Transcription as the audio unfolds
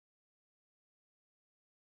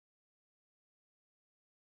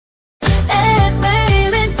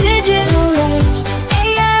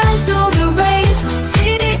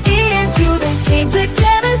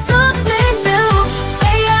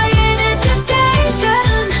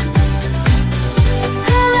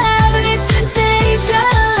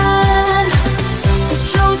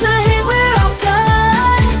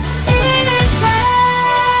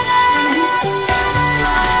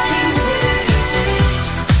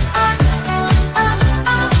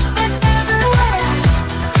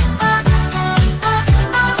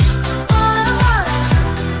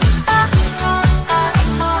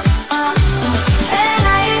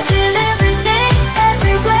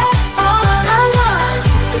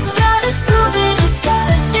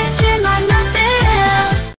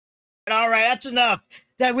That's enough.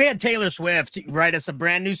 That we had Taylor Swift write us a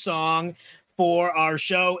brand new song for our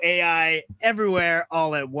show, AI Everywhere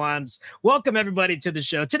All at Once. Welcome, everybody, to the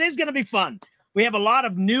show. Today's going to be fun. We have a lot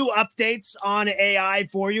of new updates on AI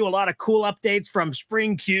for you, a lot of cool updates from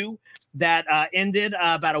Spring Q that ended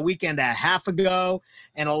about a week and a half ago,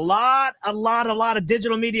 and a lot of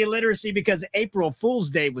digital media literacy because April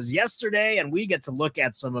Fool's Day was yesterday, and we get to look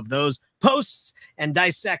at some of those posts and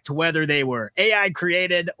dissect whether they were AI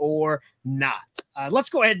created or not. Let's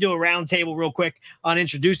go ahead and do a roundtable real quick on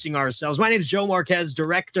introducing ourselves. My name is Joe Marquez,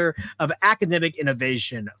 Director of Academic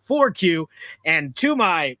Innovation for Q. And to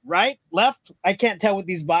my right, left, I can't tell with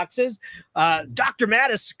these boxes, Dr.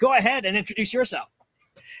 Mattis, go ahead and introduce yourself.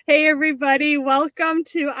 Hey, everybody. Welcome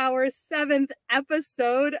to our 7th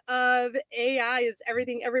episode of AI is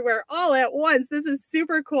Everything Everywhere All at Once. This is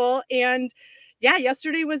super cool. And yeah,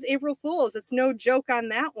 yesterday was April Fool's. It's no joke on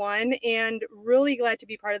that one. And really glad to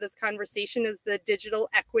be part of this conversation as the Digital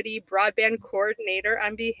Equity Broadband Coordinator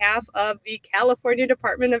on behalf of the California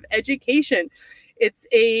Department of Education. It's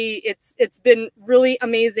been really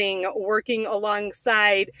amazing working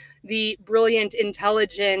alongside the brilliant,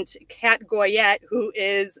 intelligent Kat Goyette, who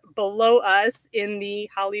is below us in the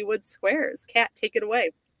Hollywood Squares. Kat, take it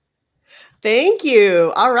away. Thank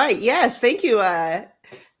you. All right. Yes. Thank you,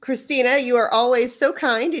 Christina. You are always so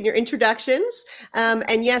kind in your introductions.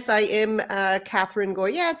 And yes, I am Catherine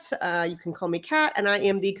Goyette. You can call me Kat, and I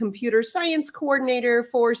am the Computer Science Coordinator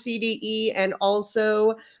for CDE and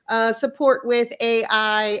also support with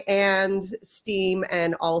AI and STEAM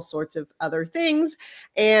and all sorts of other things.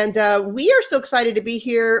 And we are so excited to be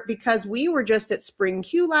here because we were just at Spring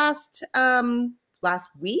Q last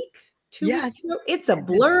week. 2 weeks ago. It's a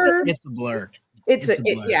blur. It's a blur.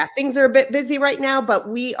 Yeah, things are a bit busy right now, but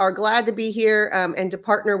we are glad to be here and to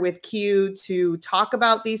partner with Q to talk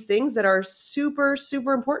about these things that are super,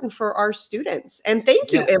 super important for our students. And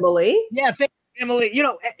thank you, Emily. Yeah, thank you, Emily. You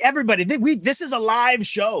know, everybody, this is a live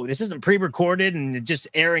show. This isn't pre-recorded and just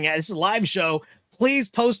airing it. This is a live show. Please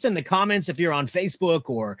post in the comments if you're on Facebook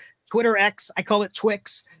or Twitter X, I call it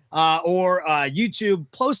Twix, or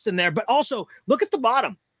YouTube, post in there. But also look at the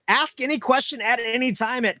bottom. Ask any question at any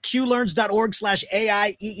time at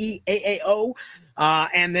qlearns.org/AIEEAAO.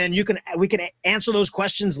 And then we can answer those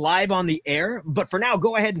questions live on the air. But for now,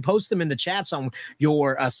 go ahead and post them in the chats on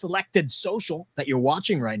your selected social that you're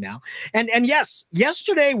watching right now. And yes,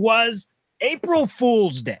 yesterday was April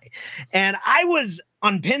Fool's Day. And I was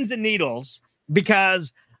on pins and needles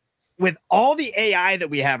because with all the AI that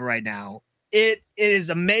we have right now, it is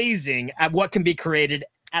amazing at what can be created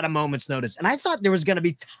at a moment's notice. And I thought there was going to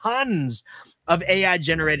be tons of AI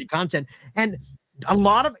generated content. And a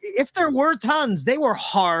lot of, if there were tons, they were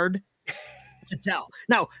hard to tell.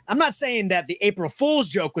 Now, I'm not saying that the April Fool's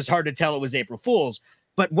joke was hard to tell it was April Fool's,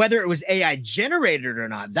 but whether it was AI generated or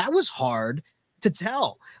not, that was hard to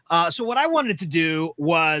tell. So what I wanted to do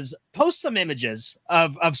was post some images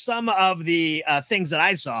of some of the things that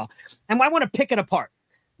I saw, and I want to pick it apart.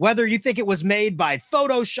 Whether you think it was made by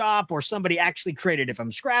Photoshop or somebody actually created it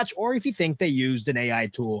from scratch, or if you think they used an AI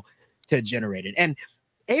tool to generate it. And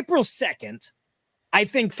April 2nd, I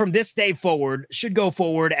think from this day forward, should go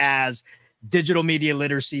forward as Digital Media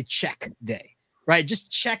Literacy Check Day, right? Just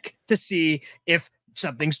check to see if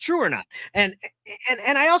something's true or not. And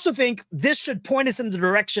I also think this should point us in the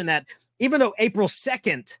direction that even though April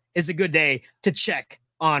 2nd is a good day to check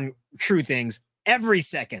on true things, every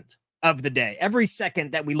second of the day, every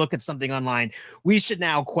second that we look at something online, we should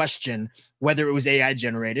now question whether it was AI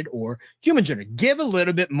generated or human generated. Give a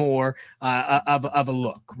little bit more of a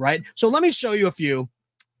look, right? So let me show you a few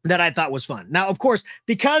that I thought was fun. Now, of course,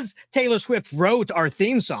 because Taylor Swift wrote our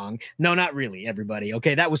theme song, no, not really, everybody.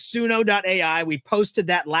 Okay, that was Suno.ai. We posted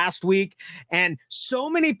that last week, and so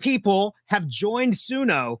many people have joined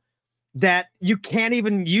Suno that you can't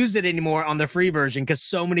even use it anymore on the free version because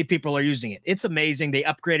so many people are using it. It's amazing. They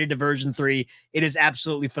upgraded to version 3. It is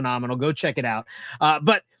absolutely phenomenal. Go check it out.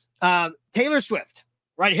 But Taylor Swift,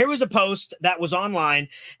 right? Here was a post that was online,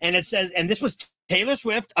 and it says, and this was Taylor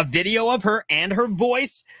Swift, a video of her and her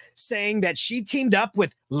voice saying that she teamed up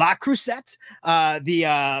with La Crusette,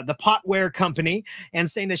 the potware company,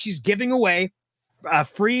 and saying that she's giving away a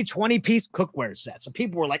free 20-piece cookware set. So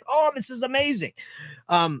people were like, oh, this is amazing.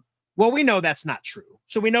 Well, we know that's not true.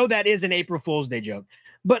 So we know that is an April Fool's Day joke.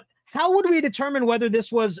 But how would we determine whether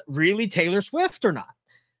this was really Taylor Swift or not?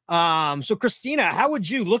 So Christina, how would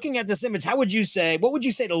you, looking at this image, what would you say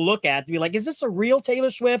to look at to be like, is this a real Taylor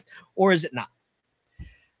Swift or is it not?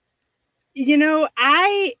 You know,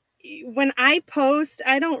 when I post,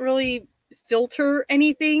 I don't really filter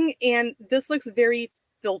anything. And this looks very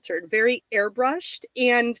filtered, very airbrushed.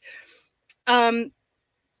 And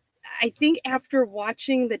I think after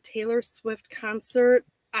watching the Taylor Swift concert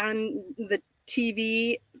on the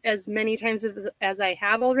TV as many times as I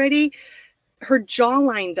have already, her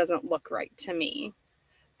jawline doesn't look right to me.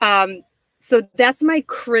 So that's my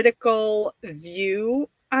critical view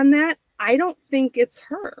on that. I don't think it's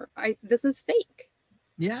her. This is fake.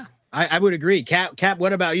 Yeah, I would agree. Cap,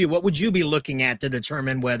 what about you? What would you be looking at to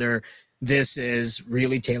determine whether this is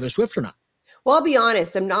really Taylor Swift or not? Well, I'll be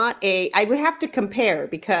honest, I would have to compare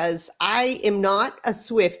because I am not a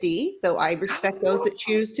Swiftie, though I respect those that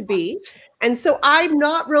choose to be. And so I'm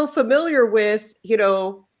not real familiar with,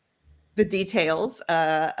 the details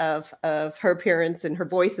of her appearance and her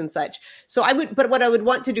voice and such. So but what I would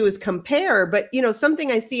want to do is compare. But,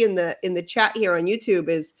 something I see in the chat here on YouTube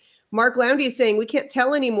is Mark Lowndes is saying we can't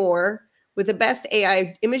tell anymore with the best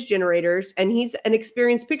AI image generators, and he's an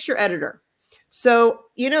experienced picture editor. So,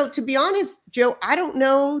 to be honest, Joe, I don't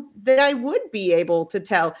know that I would be able to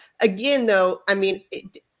tell. Again, though, I mean,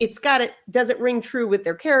 does it ring true with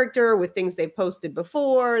their character, with things they've posted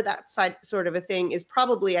before? That sort of a thing is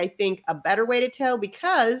probably, I think, a better way to tell,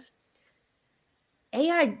 because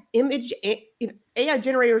AI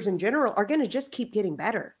generators in general are going to just keep getting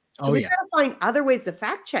better. So we've got to find other ways to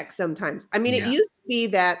fact check sometimes. I mean, it used to be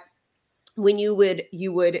that when you would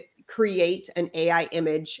create an AI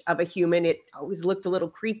image of a human, it always looked a little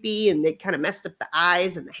creepy and they kind of messed up the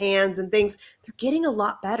eyes and the hands and things. They're getting a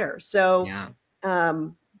lot better. So,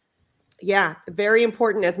 very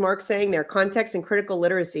important, as Mark's saying, their context and critical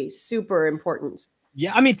literacy, super important.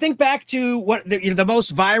 Yeah, I mean, think back to what the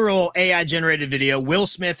most viral AI generated video, Will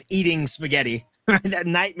Smith eating spaghetti. That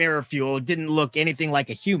nightmare fuel didn't look anything like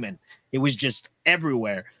a human. It was just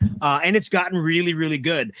everywhere. And it's gotten really, really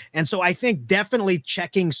good. And so I think definitely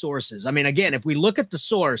checking sources. I mean, again, if we look at the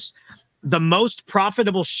source, the most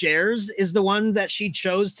profitable shares is the one that she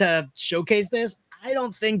chose to showcase this. I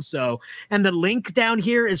don't think so. And the link down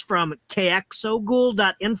here is from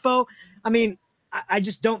kxogul.info. I mean, I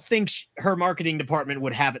just don't think her marketing department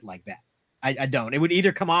would have it like that. I don't. It would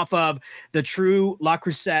either come off of the True La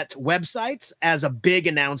Crusette websites as a big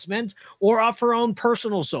announcement or off her own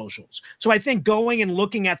personal socials. So I think going and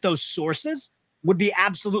looking at those sources would be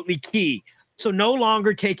absolutely key. So no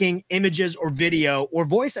longer taking images or video or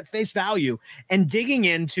voice at face value and digging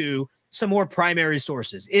into some more primary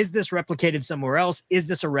sources. Is this replicated somewhere else? Is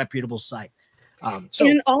this a reputable site?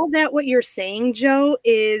 And all that, what you're saying, Joe,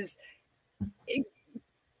 is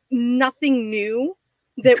nothing new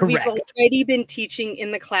that Correct. We've already been teaching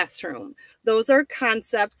in the classroom. Those are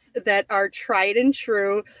concepts that are tried and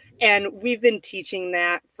true. And we've been teaching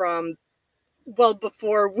that from, well,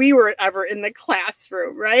 before we were ever in the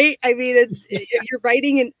classroom, right? I mean, if you're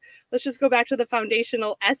writing, and let's just go back to the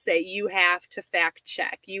foundational essay, you have to fact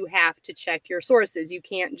check. You have to check your sources. You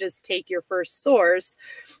can't just take your first source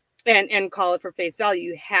and call it for face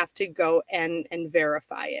value. You have to go and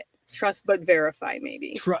verify it. Trust but verify,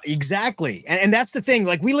 maybe. Exactly. And that's the thing.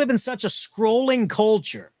 Like, we live in such a scrolling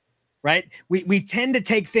culture, right? We tend to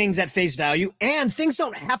take things at face value, and things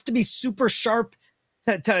don't have to be super sharp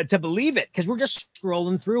to believe it, because we're just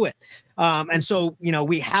scrolling through it. And so,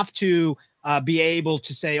 we have to be able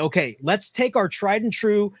to say, okay, let's take our tried and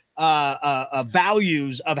true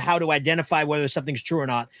values of how to identify whether something's true or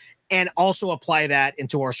not, and also apply that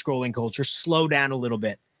into our scrolling culture. Slow down a little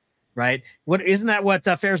bit. Right? Isn't that what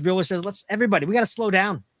Ferris Bueller says? Everybody, we got to slow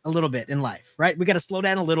down a little bit in life, right? We got to slow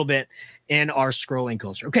down a little bit in our scrolling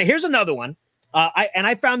culture. Okay, here's another one.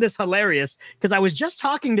 I found this hilarious because I was just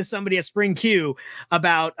talking to somebody at Spring Q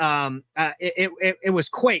about it was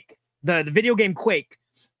Quake, the video game Quake.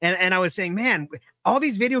 And I was saying, man, all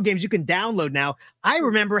these video games you can download now. I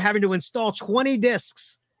remember having to install 20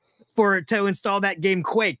 discs to install that game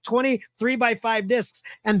Quake, 20 3x5 discs.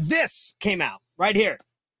 And this came out right here.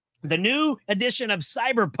 The new edition of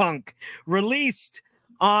Cyberpunk, released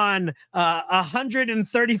on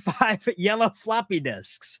 135 yellow floppy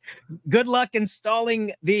disks. Good luck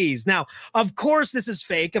installing these. Now, of course, this is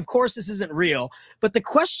fake. Of course, this isn't real. But the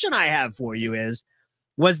question I have for you is,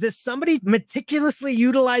 was this somebody meticulously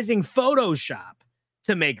utilizing Photoshop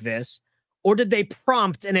to make this? Or did they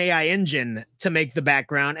prompt an AI engine to make the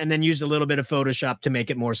background and then use a little bit of Photoshop to make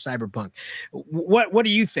it more cyberpunk? What do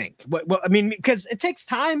you think? I mean, because it takes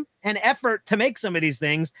time and effort to make some of these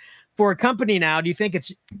things for a company now. Do you think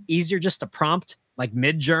it's easier just to prompt like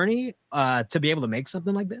Mid-Journey to be able to make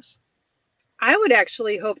something like this? I would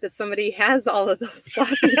actually hope that somebody has all of those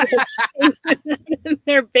floppies in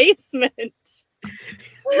their basement.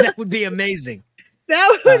 That would be amazing.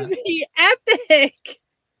 That would be epic.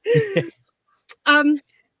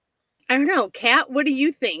 I don't know. Kat, what do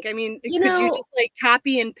you think? I mean, could you just like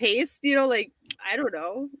copy and paste, like, I don't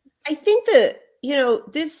know. I think that,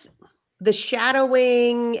 the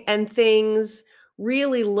shadowing and things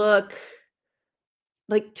really look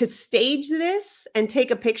like, to stage this and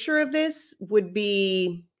take a picture of this would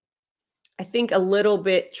be, I think, a little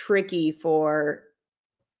bit tricky for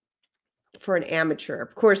an amateur.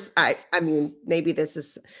 Of course, I mean, maybe this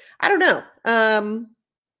is, I don't know.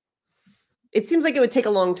 It seems like it would take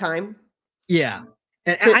a long time. Yeah.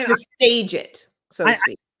 And to stage it, so to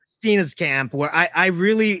speak. Christina's camp, where I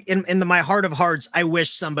really, in my heart of hearts, I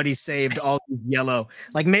wish somebody saved all these yellow.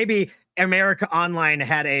 Like maybe America Online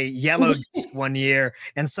had a yellow disc one year,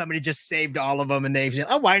 and somebody just saved all of them, and they said,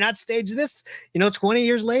 "Oh, why not stage this?" 20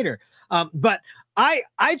 years later. But I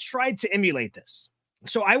tried to emulate this.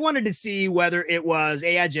 So I wanted to see whether it was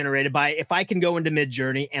AI generated by, if I can go into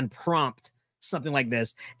Midjourney and prompt something like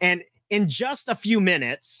this, and in just a few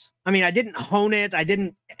minutes, I mean, I didn't hone it, I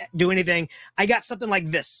didn't do anything, I got something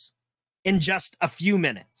like this in just a few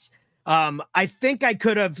minutes. I think I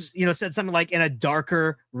could have, said something like in a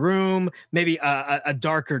darker room, maybe a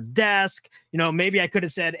darker desk, maybe I could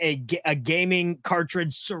have said a gaming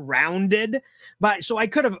cartridge surrounded by, so I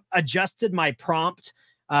could have adjusted my prompt,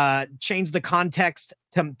 changed the context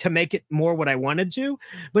to make it more what I wanted to.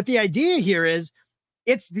 But the idea here is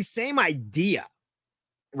it's the same idea,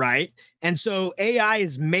 right? And so AI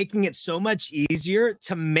is making it so much easier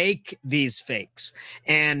to make these fakes.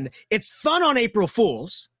 And it's fun on April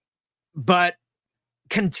Fools, but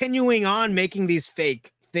continuing on making these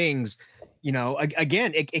fake things,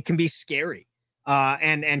 again, it can be scary.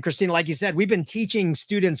 And Christina, like you said, we've been teaching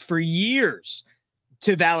students for years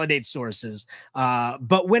to validate sources.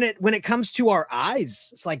 But when it comes to our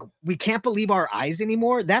eyes, it's like, we can't believe our eyes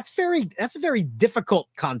anymore. That's a very difficult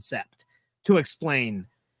concept to explain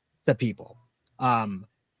to people. 100%.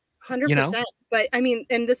 But I mean,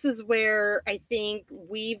 and this is where I think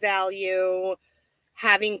we value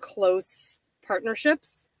having close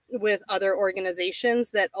partnerships with other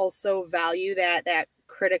organizations that also value that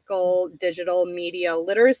critical digital media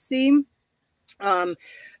literacy,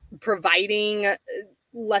 providing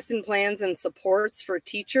lesson plans and supports for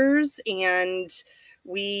teachers. And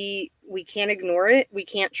we can't ignore it. We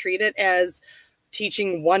can't treat it as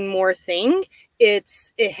teaching one more thing. It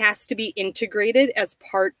has to be integrated as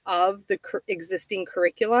part of the existing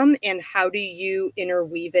curriculum. And how do you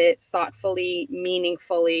interweave it thoughtfully,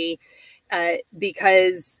 meaningfully?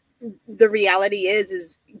 Because the reality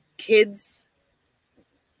is kids,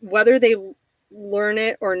 whether they learn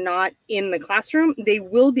it or not in the classroom, they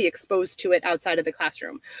will be exposed to it outside of the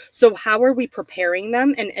classroom. So how are we preparing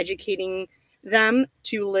them and educating them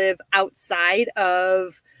to live outside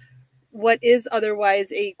of what is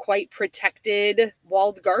otherwise a quite protected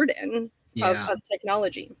walled garden of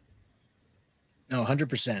technology? No,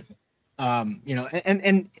 100%.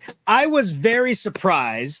 And I was very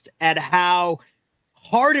surprised at how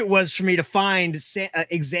hard it was for me to find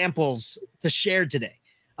examples to share today.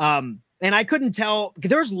 And I couldn't tell,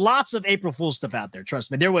 there's lots of April Fool's stuff out there.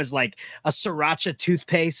 Trust me. There was like a sriracha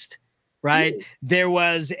toothpaste, right? Ooh. There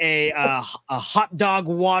was a hot dog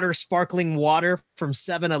water, sparkling water from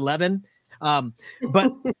 7-Eleven.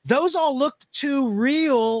 But those all looked too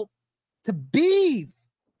real to be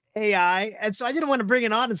AI. And so I didn't want to bring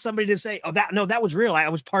it on and somebody to say, oh, that was real. I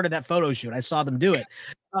was part of that photo shoot. I saw them do it.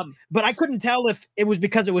 But I couldn't tell if it was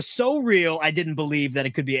because it was so real I didn't believe that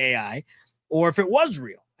it could be AI, or if it was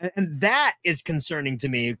real. And that is concerning to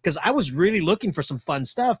me, because I was really looking for some fun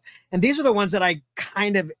stuff. And these are the ones that I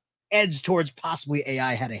kind of edged towards possibly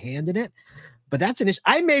AI had a hand in it. But that's an issue.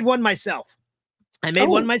 I made one myself.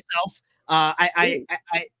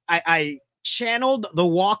 I channeled the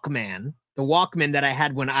Walkman that I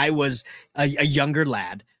had when I was a younger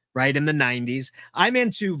lad, right, in the 90s. I'm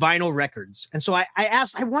into vinyl records. And so I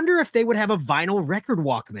asked, I wonder if they would have a vinyl record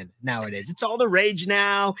Walkman nowadays. It's all the rage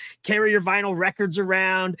now. Carry your vinyl records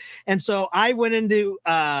around. And so I went into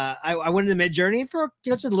I went into Midjourney for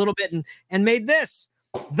just a little bit and made this,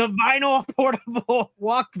 the vinyl portable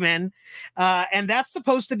Walkman. And that's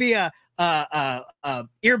supposed to be a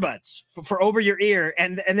earbuds for over your ear,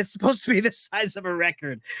 and it's supposed to be the size of a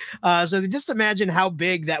record. So just imagine how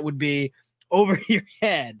big that would be over your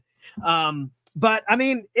head. But I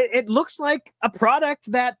mean, it looks like a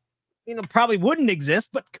product that probably wouldn't exist,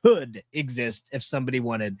 but could exist if somebody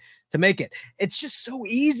wanted to make it. It's just so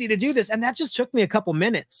easy to do this, and that just took me a couple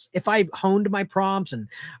minutes if I honed my prompts. And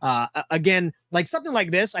again, like something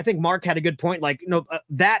like this, I think Mark had a good point. Like,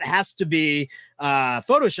 that has to be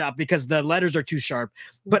Photoshop because the letters are too sharp.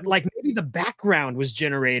 But like maybe the background was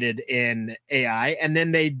generated in AI, and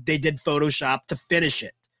then they did Photoshop to finish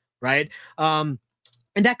it right?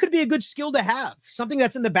 And that could be a good skill to have, something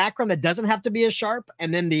that's in the background that doesn't have to be as sharp.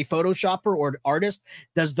 And then the Photoshopper or artist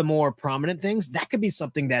does the more prominent things. That could be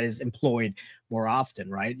something that is employed more often,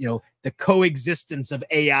 right? You know, the coexistence of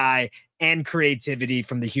AI and creativity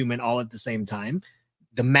from the human all at the same time.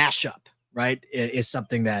 The mashup, right, is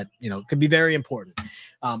something that, you know, could be very important.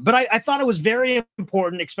 But I thought it was very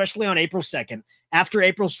important, especially on April 2nd, after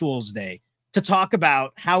April Fool's Day, to talk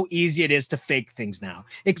about how easy it is to fake things now,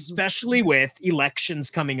 especially with elections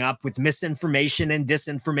coming up, with misinformation and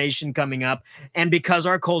disinformation coming up. And because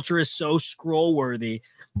our culture is so scroll worthy,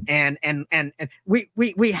 and we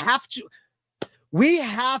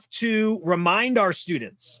have to remind our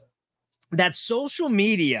students that social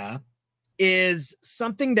media is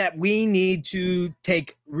something that we need to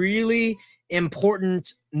take really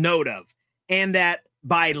important note of, and that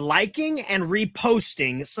by liking and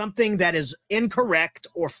reposting something that is incorrect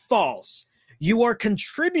or false, you are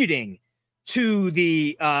contributing to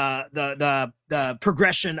the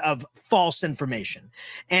progression of false information.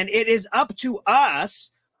 And it is up to us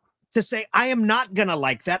to say, I am not going to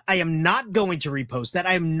like that. I am not going to repost that.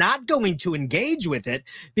 I am not going to engage with it,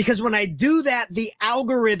 because when I do that, the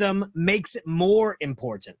algorithm makes it more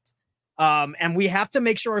important. And we have to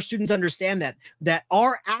make sure our students understand that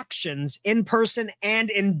our actions in person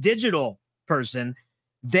and in digital person,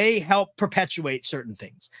 they help perpetuate certain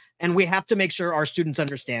things. And we have to make sure our students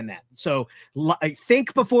understand that. So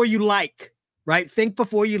think before you like, right? Think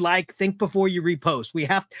before you like, think before you repost. We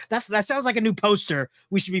have, that sounds like a new poster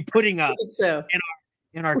we should be putting up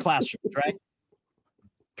in our classrooms, right?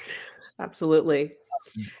 Absolutely.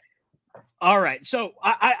 All right. So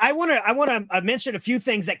I want to mention a few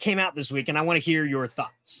things that came out this week, and I want to hear your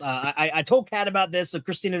thoughts. I told Kat about this. So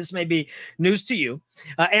Christina, this may be news to you.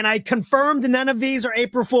 And I confirmed none of these are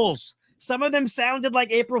April Fools. Some of them sounded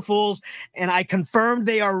like April Fools, and I confirmed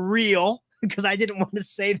they are real, because I didn't want to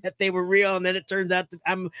say that they were real. And then it turns out that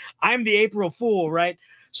I'm the April Fool, right?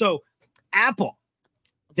 So Apple,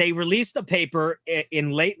 they released a paper in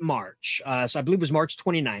late March. So I believe it was March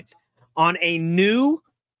 29th, on a new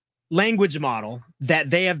language model that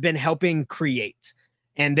they have been helping create.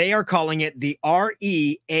 And they are calling it the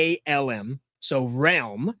REALM, so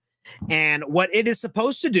Realm. And what it is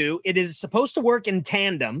supposed to do, it is supposed to work in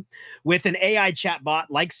tandem with an AI chatbot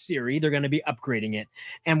like Siri. They're going to be upgrading it.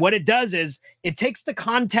 And what it does is it takes the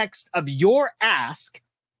context of your ask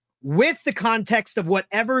with the context of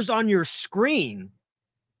whatever's on your screen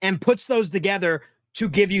and puts those together to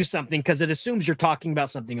give you something, because it assumes you're talking about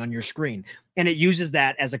something on your screen, and it uses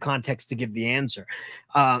that as a context to give the answer.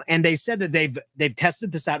 And they said that they've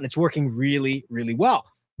tested this out, and it's working really, really well.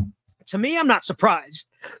 To me, I'm not surprised,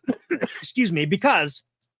 excuse me, because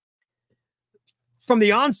from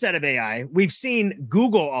the onset of AI, we've seen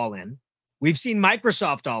Google all in, we've seen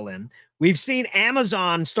Microsoft all in, we've seen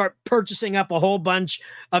Amazon start purchasing up a whole bunch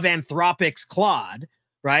of Anthropic's Claude,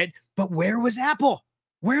 right? But where was Apple?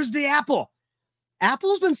 Where's the Apple?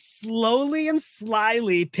 Apple's been slowly and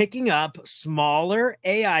slyly picking up smaller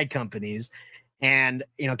AI companies. And,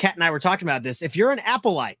 you know, Kat and I were talking about this. If you're an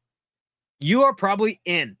Appleite, you are probably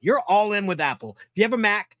in. You're all in with Apple. If you have a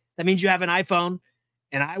Mac, that means you have an iPhone,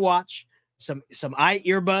 an iWatch, some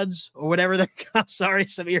earbuds or whatever they're sorry,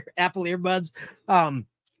 some Apple earbuds.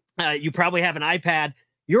 You probably have an iPad.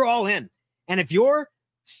 You're all in. And if your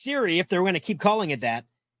Siri, if they're going to keep calling it that,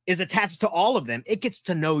 is attached to all of them, it gets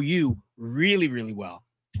to know you really, really well.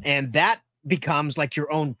 And that becomes like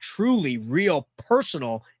your own truly real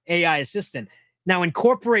personal AI assistant. Now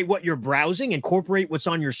incorporate what you're browsing, incorporate what's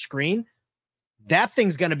on your screen. That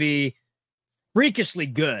thing's going to be freakishly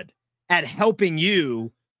good at helping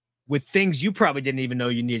you with things you probably didn't even know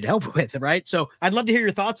you needed help with, right? So I'd love to hear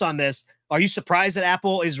your thoughts on this. Are you surprised that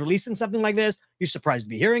Apple is releasing something like this? Are you surprised to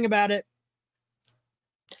be hearing about it?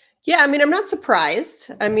 Yeah, I mean, I'm not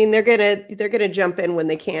surprised. I mean, they're gonna jump in when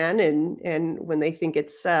they can, and when they think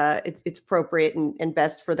it's appropriate and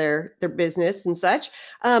best for their business and such.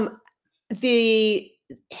 The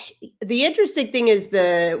interesting thing is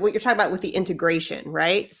what you're talking about with the integration,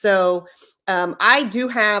 right? So I do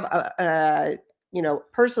have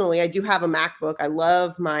personally, I do have a MacBook. I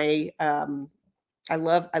love my I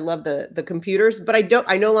love the computers, but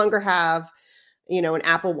I no longer have an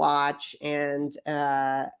Apple Watch and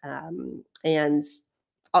iPads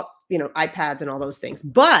and all those things.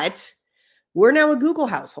 But we're now a Google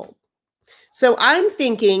household. So I'm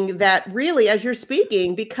thinking that really, as you're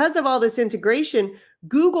speaking, because of all this integration,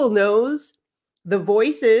 Google knows the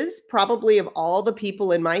voices probably of all the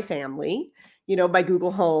people in my family. by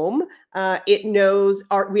Google Home. It knows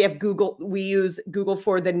we use Google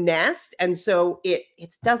for the Nest. And so it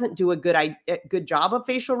doesn't do a good job of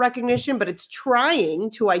facial recognition, but it's trying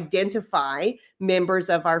to identify members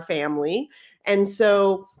of our family. And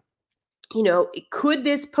so, could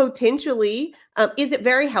this potentially, is it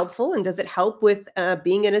very helpful? And does it help with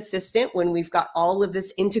being an assistant when we've got all of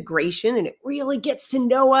this integration and it really gets to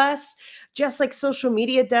know us, just like social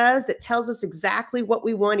media does, that tells us exactly what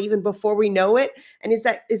we want even before we know it? And is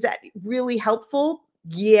that really helpful?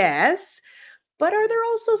 Yes. But are there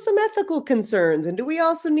also some ethical concerns? And do we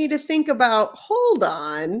also need to think about, hold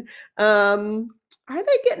on, are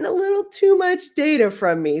they getting a little too much data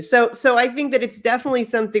from me? So I think that it's definitely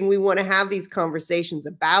something we want to have these conversations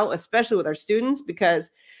about, especially with our students, because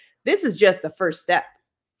this is just the first step.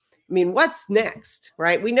 I mean, what's next,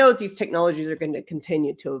 right? We know that these technologies are going to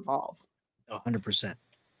continue to evolve. 100%.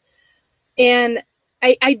 And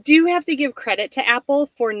I do have to give credit to Apple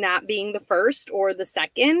for not being the first or the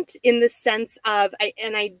second, in the sense of,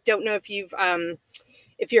 and I don't know if you're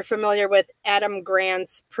familiar with Adam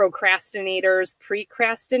Grant's precrastinators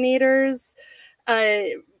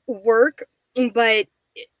work, but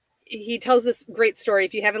he tells this great story.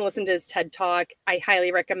 If you haven't listened to his TED Talk, I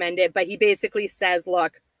highly recommend it. But he basically says,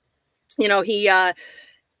 look, the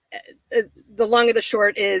long of the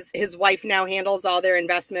short is his wife now handles all their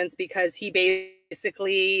investments because he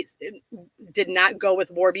basically did not go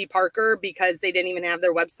with Warby Parker because they didn't even have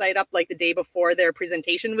their website up like the day before their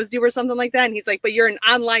presentation was due or something like that. And he's like, but you're an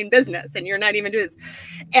online business and you're not even doing this.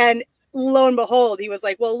 And lo and behold, he was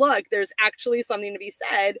like, well, look, there's actually something to be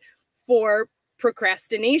said for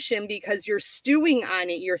procrastination because you're stewing on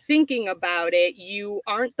it. You're thinking about it. You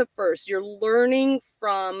aren't the first. You're learning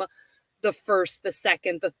from the first, the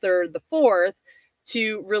second, the third, the fourth,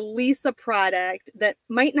 to release a product that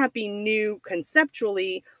might not be new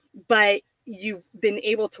conceptually, but you've been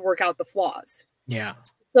able to work out the flaws. Yeah.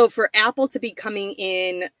 So for Apple to be coming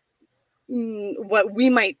in what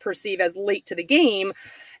we might perceive as late to the game,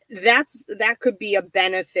 that could be a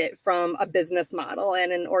benefit from a business model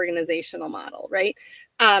and an organizational model, right?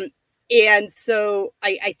 And so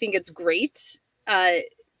I think it's great that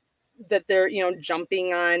they're,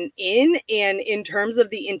 jumping on in. And in terms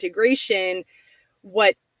of the integration,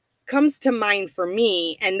 what comes to mind for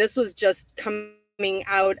me, and this was just coming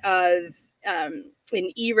out of an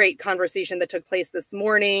E-rate conversation that took place this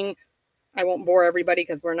morning. I won't bore everybody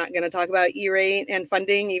because we're not going to talk about E-rate and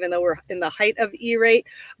funding, even though we're in the height of E-rate.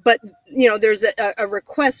 But, there's a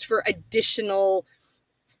request for additional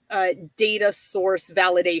data source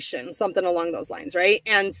validation, something along those lines, right?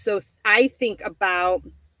 And so I think about,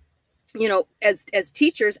 as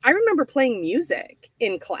teachers, I remember playing music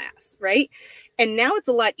in class, right? And now it's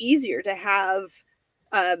a lot easier to have,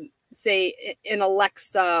 say, an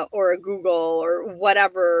Alexa or a Google or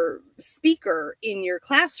whatever speaker in your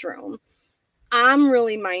classroom. I'm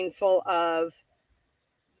really mindful of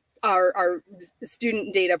our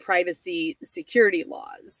student data privacy security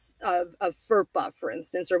laws of FERPA, for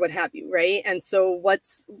instance, or what have you, right? And so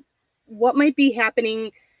what might be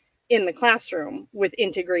happening in the classroom with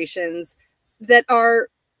integrations that are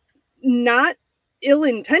not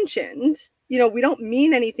ill-intentioned. We don't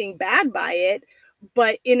mean anything bad by it,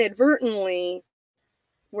 but inadvertently,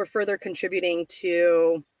 we're further contributing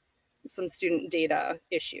to some student data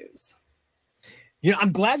issues.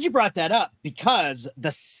 I'm glad you brought that up because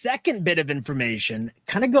the second bit of information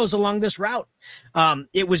kind of goes along this route.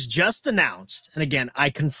 It was just announced, and again,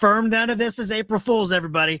 I confirmed none of this is April Fool's,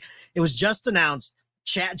 everybody. It was just announced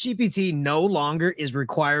ChatGPT no longer is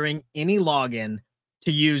requiring any login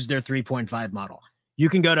to use their 3.5 model. You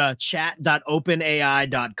can go to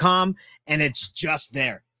chat.openai.com and it's just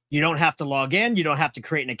there. You don't have to log in. You don't have to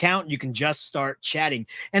create an account. You can just start chatting.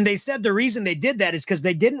 And they said the reason they did that is because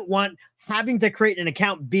they didn't want having to create an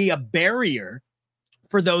account be a barrier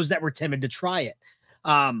for those that were timid to try it.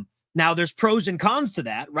 Now, there's pros and cons to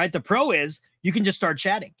that, right? The pro is you can just start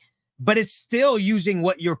chatting, but it's still using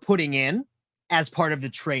what you're putting in as part of the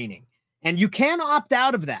training. And you can opt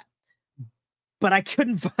out of that. But I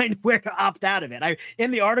couldn't find where to opt out of it. In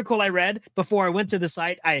the article I read before I went to the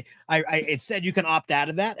site, it said you can opt out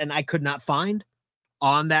of that, and I could not find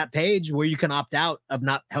on that page where you can opt out of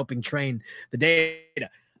not helping train the data.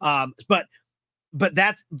 But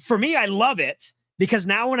that's, for me, I love it because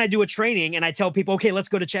now when I do a training and I tell people, okay, let's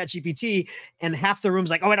go to ChatGPT, and half the room's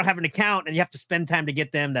like, oh, I don't have an account, and you have to spend time to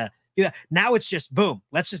get them to do that. Now it's just boom,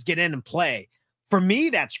 let's just get in and play. For me,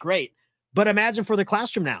 that's great. But imagine for the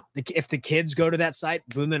classroom now, if the kids go to that site,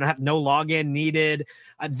 boom, they don't have no login needed.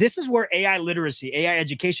 This is where AI literacy, AI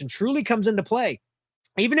education truly comes into play.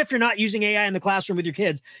 even if you're not using AI in the classroom with your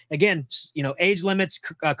kids, again, you know, age limits,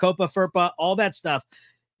 COPA, FERPA, all that stuff,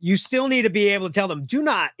 you still need to be able to tell them, do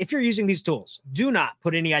not, if you're using these tools, do not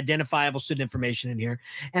put any identifiable student information in here.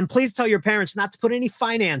 And please tell your parents not to put any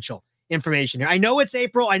financial information here. I know it's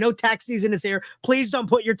April. I know tax season is here. Please don't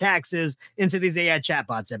put your taxes into these AI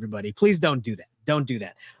chatbots, everybody. Please don't do that. Don't do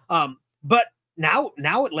that. But now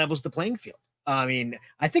it levels the playing field. I mean,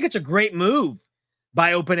 I think it's a great move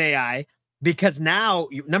by OpenAI, because now,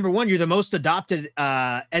 number one, you're the most adopted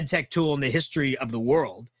edtech tool in the history of the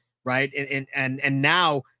world, right? And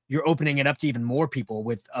now you're opening it up to even more people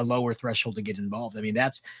with a lower threshold to get involved. I mean,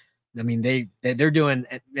 they're doing,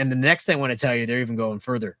 and the next thing I want to tell you, they're even going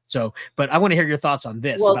further. So, but I want to hear your thoughts on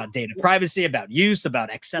this, about data privacy, about use, about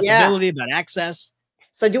accessibility, about access.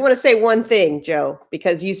 So I do want to say one thing, Joe,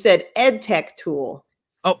 because you said edtech tool.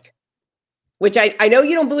 Oh. Which I know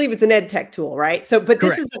you don't believe it's an ed tech tool, right? So, but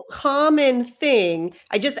Correct. This is a common thing.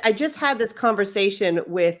 I just had this conversation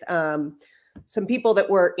with some people that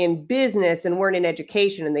were in business and weren't in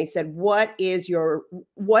education, and they said, what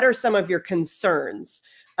are some of your concerns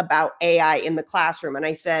about AI in the classroom? And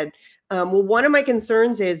I said, well, one of my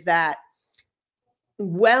concerns is that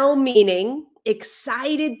well-meaning,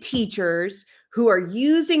 excited teachers who are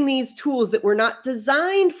using these tools that were not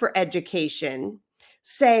designed for education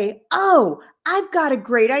say, oh, I've got a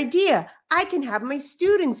great idea. I can have my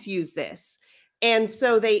students use this. And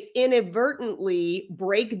so they inadvertently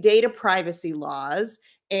break data privacy laws.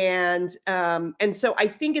 And so I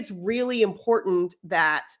think it's really important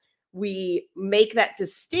that we make that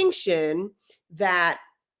distinction, that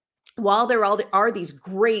while there are these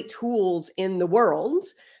great tools in the world,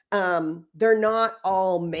 they're not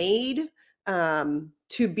all made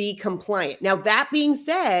to be compliant. Now, that being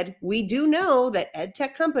said, we do know that ed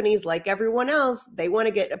tech companies, like everyone else, they want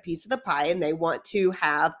to get a piece of the pie, and they want to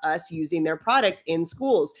have us using their products in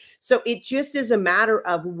schools. So it just is a matter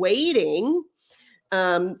of waiting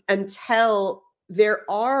until there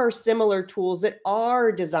are similar tools that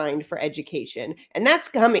are designed for education. And that's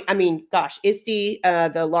coming. I mean, gosh, ISTE,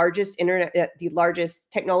 the largest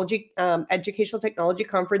technology, educational technology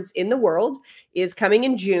conference in the world, is coming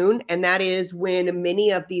in June. And that is when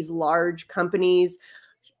many of these large companies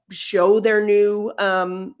show their new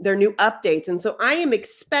updates. And so I am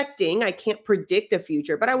expecting, I can't predict the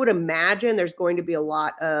future, but I would imagine there's going to be a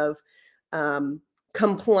lot of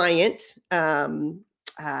compliant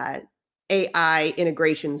AI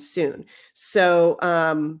integration soon. So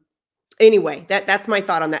anyway, that's my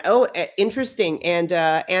thought on that. Oh, interesting. And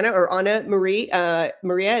Anna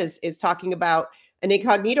Maria is talking about an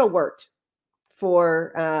incognito worked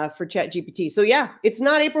for ChatGPT. So yeah, it's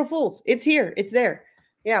not April Fool's. It's here. It's there.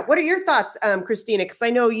 Yeah. What are your thoughts, Christina? Because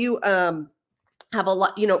I know you have a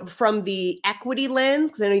lot, from the equity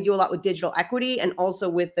lens, because I know you do a lot with digital equity and also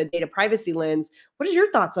with the data privacy lens. What is your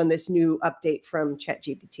thoughts on this new update from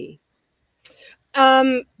ChatGPT?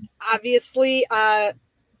 Obviously, I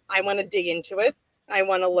want to dig into it. I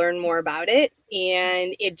want to learn more about it.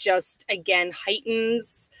 And it just, again,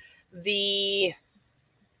 heightens the,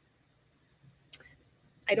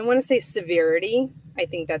 I don't want to say severity. I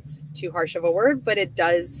think that's too harsh of a word, but it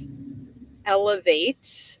does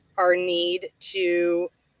elevate our need to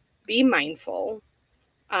be mindful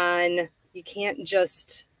on, you can't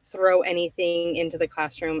just throw anything into the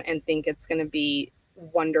classroom and think it's going to be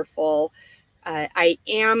wonderful. I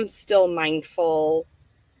am still mindful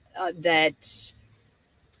that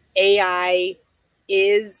AI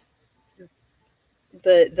is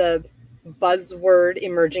the buzzword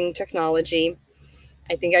emerging technology.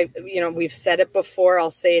 I think we've said it before.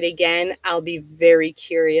 I'll say it again. I'll be very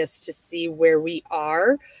curious to see where we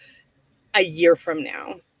are a year from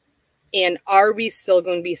now. And are we still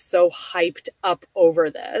going to be so hyped up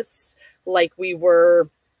over this like we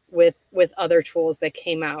were with other tools that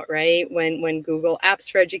came out, right? When Google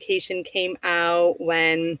Apps for Education came out,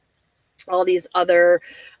 when all these other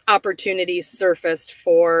opportunities surfaced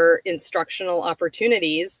for instructional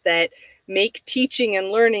opportunities that make teaching and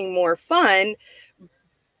learning more fun,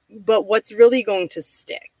 but what's really going to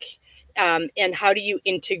stick? And how do you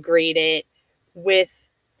integrate it with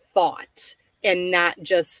thought and not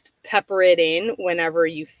just pepper it in whenever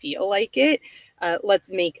you feel like it?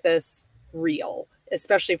 Let's make this real,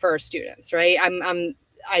 especially for our students, right?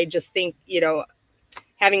 I just think,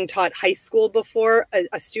 having taught high school before,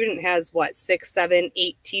 a student has 6, 7,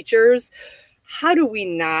 8 teachers. How do we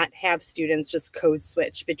not have students just code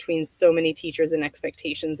switch between so many teachers and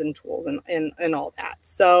expectations and tools and all that?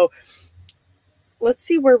 So let's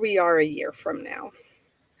see where we are a year from now.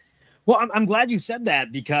 Well, I'm glad you said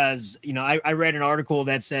that, because, I read an article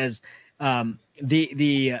that says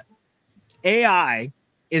the AI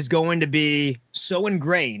is going to be so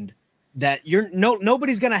ingrained that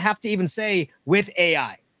nobody's going to have to even say with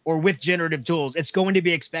AI or with generative tools. It's going to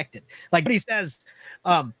be expected. Like he says,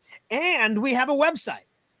 and we have a website.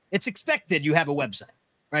 It's expected you have a website,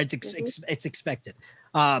 right? It's expected.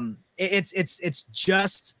 It's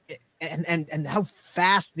just, and how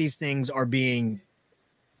fast these things are being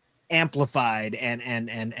amplified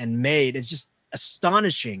and made. It's just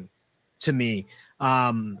astonishing to me.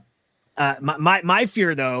 My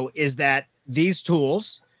fear though is that these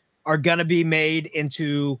tools are going to be made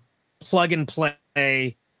into plug and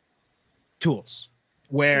play tools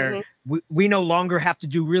where we no longer have to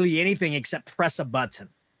do really anything except press a button.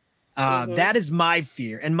 That is my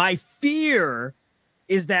fear. And my fear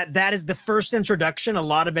is that is the first introduction a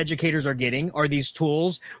lot of educators are getting, are these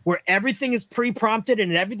tools where everything is pre-prompted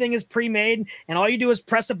and everything is pre-made, and all you do is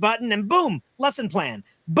press a button and boom, lesson plan,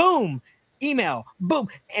 boom, email, boom.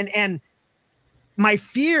 And my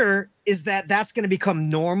fear is that that's going to become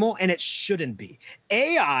normal, and it shouldn't be.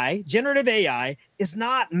 AI, generative AI, is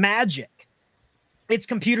not magic. It's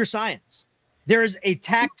computer science. There's a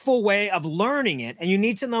tactful way of learning it, and you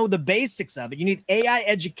need to know the basics of it. You need AI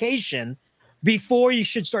education before you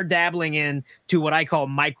should start dabbling in to what I call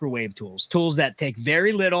microwave tools, tools that take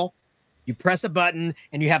very little. You press a button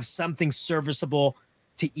and you have something serviceable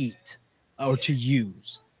to eat or to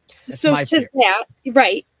use. That's so to that,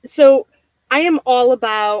 right. So I am all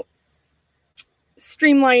about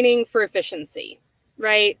streamlining for efficiency,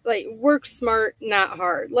 right? Like work smart, not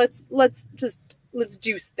hard. Let's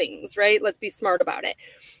do things, right? Let's be smart about it.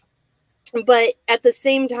 But at the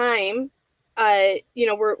same time,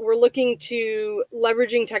 we're looking to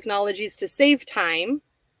leveraging technologies to save time.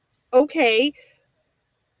 Okay.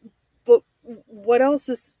 But what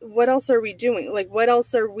else are we doing? Like, what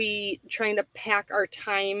else are we trying to pack our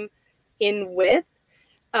time in with?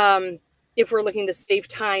 If we're looking to save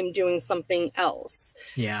time doing something else.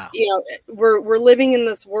 Yeah. We're living in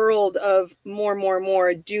this world of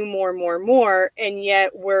more, do more. And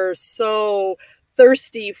yet we're so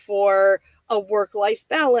thirsty for a work-life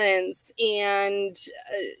balance. And,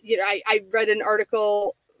 I read an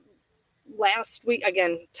article last week,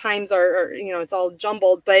 again, times are, it's all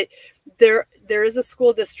jumbled, but there is a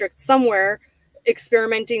school district somewhere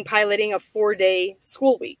experimenting, piloting a 4-day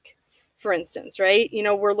school week, for instance, right?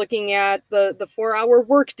 We're looking at the 4-hour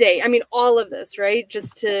work day. I mean, all of this, right?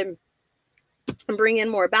 Just to bring in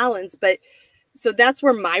more balance. But so that's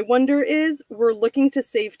where my wonder is. We're looking to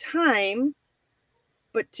save time,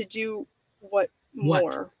 but to do what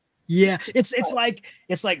more? Yeah. It's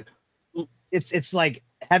like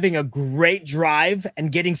having a great drive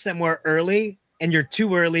and getting somewhere early, and you're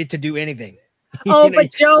too early to do anything.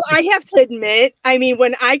 But Joe, I have to admit, I mean,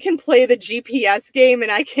 when I can play the GPS game and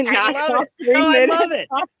I can knock off 3 minutes.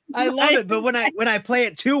 I love it. But when I play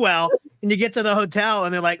it too well and you get to the hotel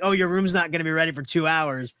and they're like, oh, your room's not going to be ready for 2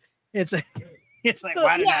 hours. It's like, so,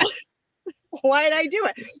 why did I do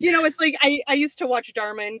it? It's like I used to watch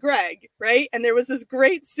Dharma and Greg, right? And there was this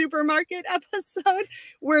great supermarket episode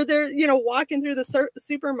where they're, walking through the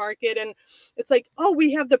supermarket, and it's like, oh,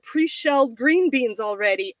 we have the pre-shelled green beans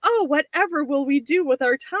already. Oh, whatever will we do with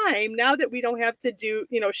our time now that we don't have to do,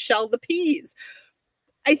 shell the peas?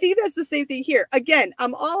 I think that's the same thing here. Again,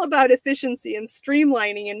 I'm all about efficiency and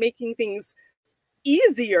streamlining and making things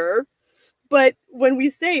easier. But when we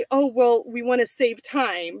say, oh, well, we want to save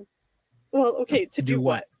time, well, okay, to do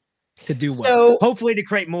what? To do what? So, hopefully to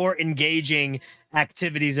create more engaging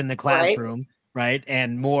activities in the classroom, right?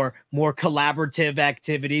 And more collaborative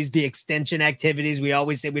activities, the extension activities we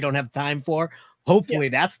always say we don't have time for. Hopefully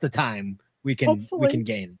that's the time we can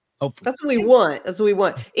gain. Hopefully. That's what we want. That's what we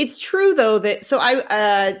want. It's true though that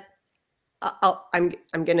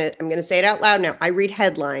I'm gonna say it out loud now. I read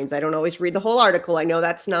headlines. I don't always read the whole article. I know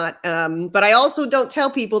that's not, but I also don't tell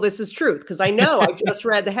people this is truth because I know I just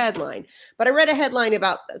read the headline. But I read a headline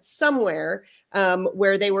about somewhere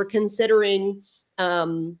where they were considering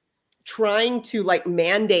trying to like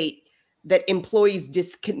mandate that employees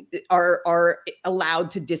are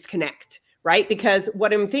allowed to disconnect. Right? Because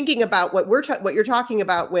what I'm thinking about, what you're talking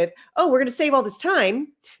about with, oh, we're going to save all this time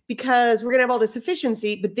because we're going to have all this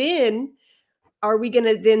efficiency, but then are we going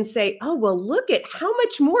to then say, oh, well, look at how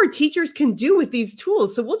much more teachers can do with these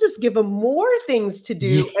tools. So we'll just give them more things to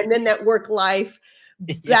do. And then that work-life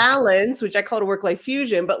balance, which I call it a work-life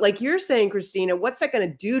fusion. But like you're saying, Christina, what's that going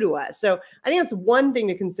to do to us? So I think that's one thing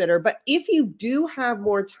to consider. But if you do have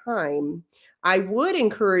more time, I would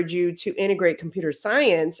encourage you to integrate computer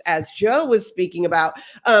science, as Joe was speaking about.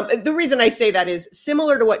 The reason I say that is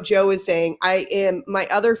similar to what Joe is saying. My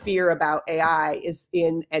other fear about AI is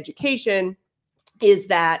in education is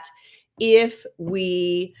that if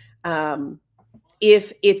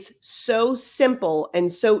if it's so simple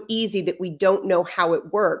and so easy that we don't know how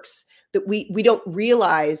it works, that we don't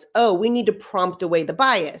realize, oh, we need to prompt away the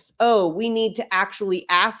bias. Oh, we need to actually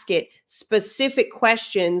ask it specific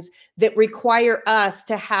questions that require us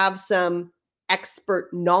to have some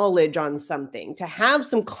expert knowledge on something, to have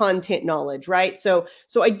some content knowledge, right? So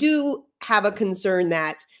I do have a concern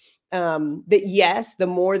that that yes, the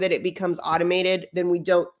more that it becomes automated, then we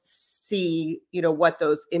don't see, you know, what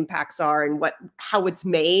those impacts are and how it's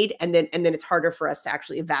made, and then it's harder for us to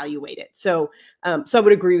actually evaluate it. So so I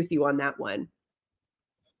would agree with you on that one.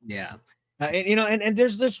 Yeah, and, you know, and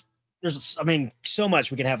there's I mean, so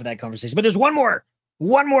much we can have in that conversation, but there's one more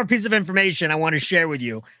piece of information I want to share with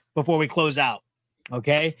you before we close out.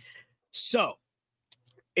 Okay, so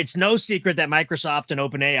it's no secret that Microsoft and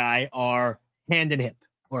OpenAI are hand in hip,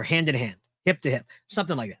 or hand in hand, hip to hip,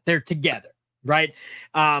 something like that. They're together. Right.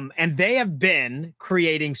 And they have been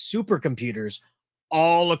creating supercomputers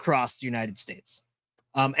all across the United States.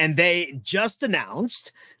 And they just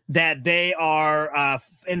announced that they are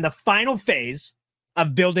in the final phase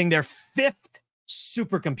of building their 5th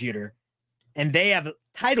supercomputer. And they have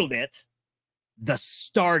titled it the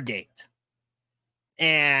Stargate.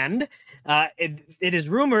 And it is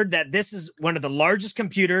rumored that this is one of the largest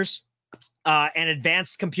computers and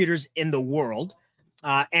advanced computers in the world.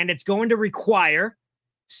 And it's going to require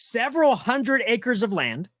several hundred acres of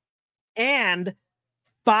land and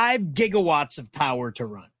 5 gigawatts of power to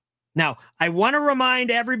run. Now, I want to remind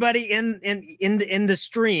everybody in the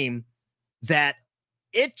stream that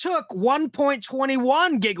it took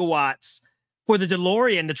 1.21 gigawatts for the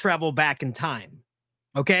DeLorean to travel back in time.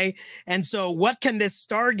 Okay. And so what can this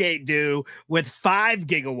Stargate do with 5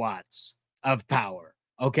 gigawatts of power?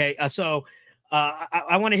 Okay.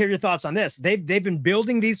 I want to hear your thoughts on this. They've been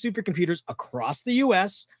building these supercomputers across the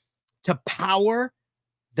U.S. to power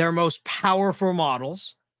their most powerful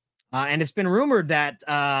models, and it's been rumored that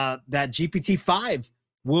that GPT-5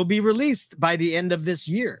 will be released by the end of this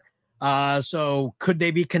year. So could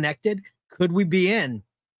they be connected? Could we be in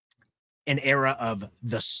an era of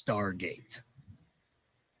the Stargate?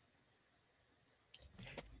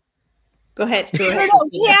 Go ahead.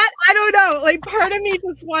 I don't know. Like, part of me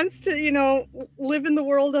just wants to, you know, live in the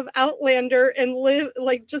world of Outlander and live,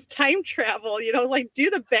 like, just time travel, you know, like do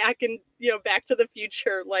the Back to the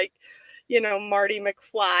Future, like, you know, Marty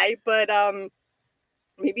McFly. But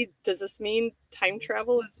maybe does this mean time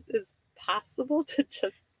travel is possible to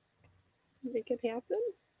just make it happen?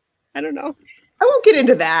 I don't know. I won't get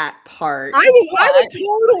into that part. I would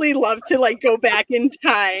totally love to, like, go back in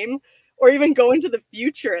time. Or even go into the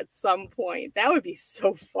future at some point. That would be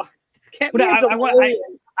so fun. I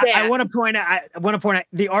want to point out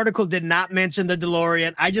the article did not mention the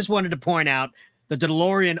DeLorean. I just wanted to point out the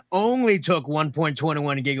DeLorean only took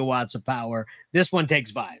 1.21 gigawatts of power. This one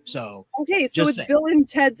takes 5. So okay, so it's Bill and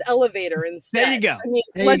Ted's elevator instead. There you go. I mean,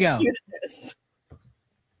 there you go. Do this.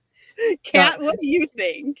 Kat, what do you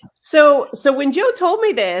think? So when Joe told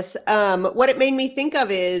me this, what it made me think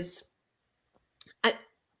of is,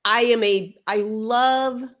 I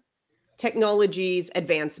love technology's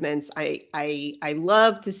advancements. I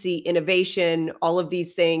love to see innovation, all of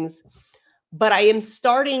these things, but I am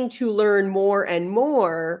starting to learn more and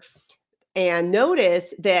more and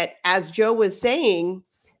notice that, as Joe was saying,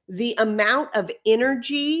 the amount of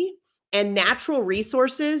energy and natural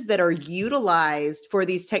resources that are utilized for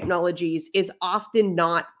these technologies is often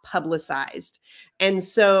not publicized. And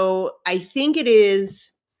so I think it is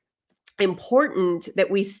important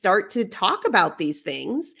that we start to talk about these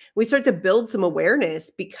things. We start to build some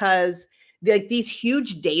awareness, because like these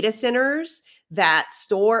huge data centers that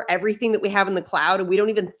store everything that we have in the cloud and we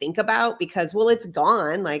don't even think about because, well, it's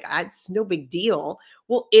gone. Like, it's no big deal.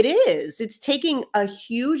 Well, it is. It's taking a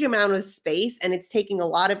huge amount of space and it's taking a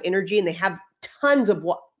lot of energy, and they have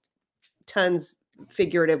tons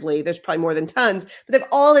figuratively, there's probably more than tons, but they have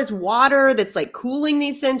all this water that's like cooling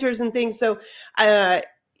these centers and things. So,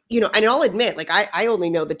 you know, and I'll admit, like, I only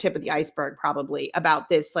know the tip of the iceberg probably about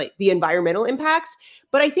this, like the environmental impacts,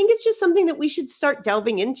 but I think it's just something that we should start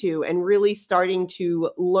delving into and really starting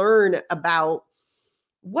to learn about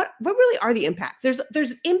what really are the impacts.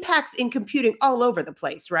 There's impacts in computing all over the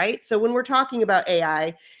place, right? So when we're talking about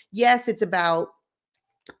AI, yes, it's about,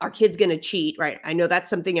 are kids going to cheat, right? I know that's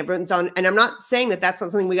something everyone's on, and I'm not saying that that's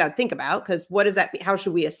not something we got to think about, because what does that mean? How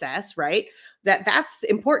should we assess, right? That's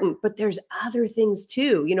important, but there's other things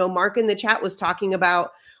too. You know, Mark in the chat was talking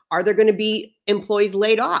about Are there going to be employees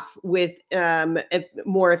laid off with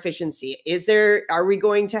more efficiency? Are we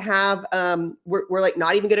going to have, we're like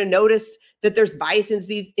not even going to notice that there's bias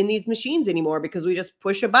in these machines anymore because we just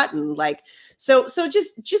push a button. Like, so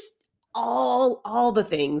just all the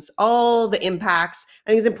things, all the impacts. I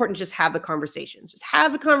think it's important to just have the conversations,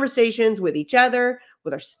 with each other,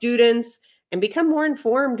 with our students, and become more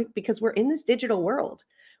informed, because we're in this digital world.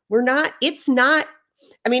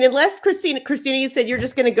 I mean, unless Christina, you said you're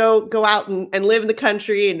just going to go out and live in the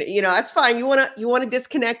country, and that's fine. You want to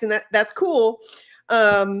disconnect, and that's cool.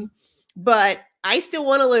 But I still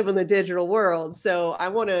want to live in the digital world, so I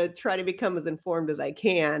want to try to become as informed as I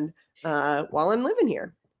can while I'm living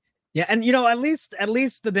here. Yeah, and at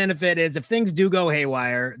least the benefit is, if things do go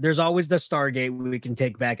haywire, there's always the Stargate we can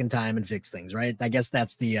take back in time and fix things, right? I guess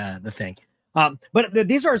that's the thing. But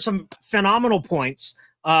these are some phenomenal points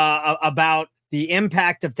about the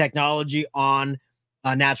impact of technology on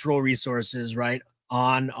natural resources, right?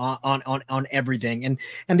 On everything, and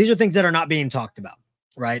these are things that are not being talked about,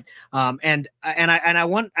 right? And I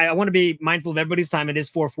want to be mindful of everybody's time. It is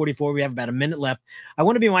 4:44. We have about a minute left. I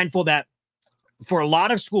want to be mindful that for a lot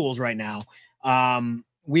of schools right now,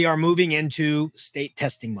 we are moving into state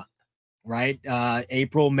testing month, right?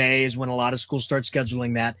 April, May is when a lot of schools start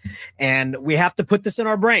scheduling that. And we have to put this in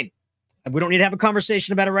our brain. We don't need to have a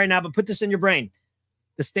conversation about it right now, but put this in your brain.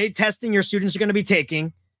 The state testing your students are going to be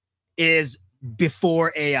taking is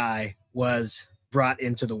before AI was brought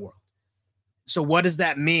into the world. So what does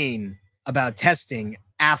that mean about testing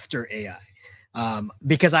after AI?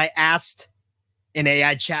 Because I asked an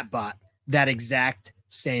AI chatbot that exact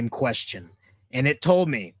same question, and it told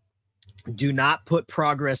me, do not put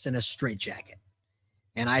progress in a straitjacket.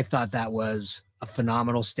 And I thought that was a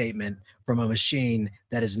phenomenal statement from a machine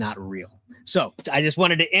that is not real. So I just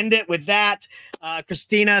wanted to end it with that.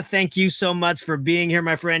 Christina, thank you so much for being here,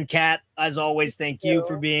 my friend. Kat, as always, thank you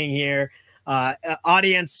for being here.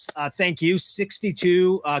 Audience, thank you.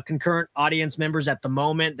 62 concurrent audience members at the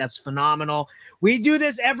moment. That's phenomenal. We do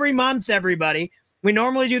this every month, everybody. We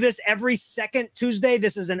normally do this every second Tuesday.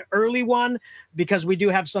 This is an early one because we do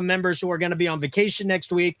have some members who are going to be on vacation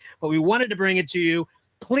next week, but we wanted to bring it to you.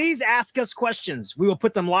 Please ask us questions. We will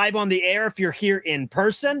put them live on the air if you're here in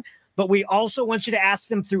person, but we also want you to ask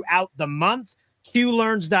them throughout the month.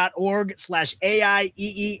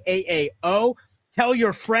 qlearns.org/AIEEAAO. Tell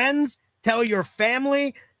your friends, tell your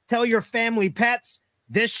family pets.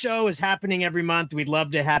 This show is happening every month. We'd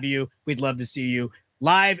love to have you. We'd love to see you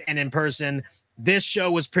live and in person. This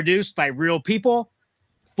show was produced by real people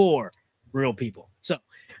for real people. So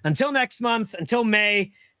until next month, until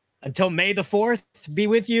May the 4th be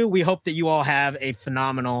with you. We hope that you all have a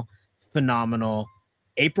phenomenal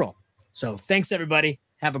April. So thanks, everybody.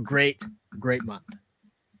 Have a great month.